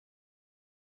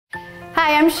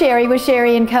Hi, I'm Sherry with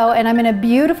Sherry & Co. and I'm in a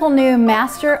beautiful new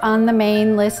Master on the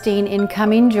Main listing in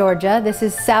Cumming, Georgia. This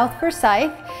is South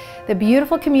Forsyth, the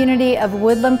beautiful community of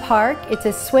Woodland Park. It's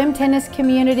a swim tennis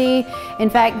community. In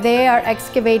fact, they are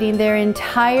excavating their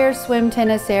entire swim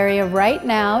tennis area right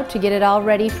now to get it all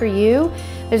ready for you.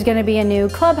 There's going to be a new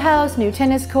clubhouse, new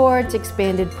tennis courts,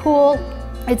 expanded pool.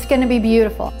 It's going to be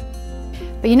beautiful.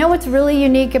 But you know what's really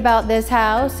unique about this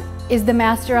house is the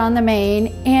master on the main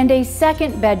and a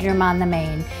second bedroom on the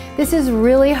main. This is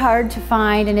really hard to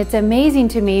find, and it's amazing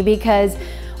to me because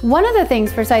one of the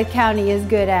things Forsyth County is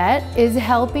good at is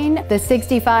helping the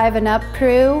 65 and up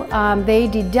crew. They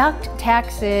deduct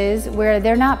taxes where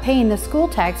they're not paying the school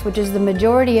tax, which is the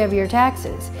majority of your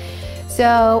taxes.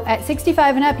 So at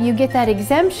 65 and up, you get that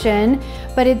exemption,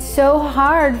 but it's so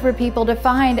hard for people to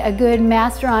find a good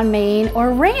master on main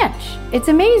or ranch. It's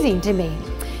amazing to me.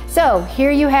 So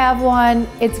here you have one.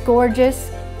 It's gorgeous.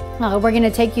 We're going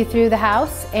to take you through the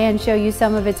house and show you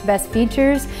some of its best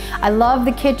features. I love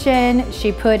the kitchen.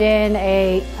 She put in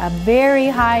a very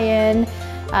high-end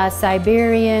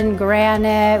Siberian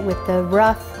granite with the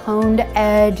rough honed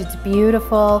edge. It's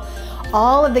beautiful.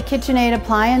 All of the KitchenAid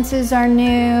appliances are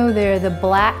new. They're the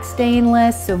black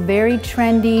stainless, so very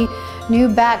trendy. New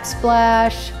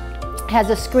backsplash. Has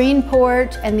a screen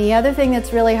porch, and the other thing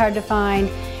that's really hard to find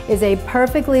is a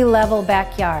perfectly level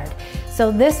backyard. So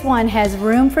this one has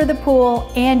room for the pool,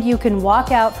 and you can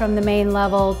walk out from the main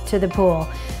level to the pool.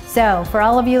 So for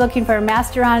all of you looking for a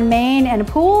master on main and a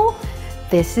pool,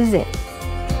 this is it.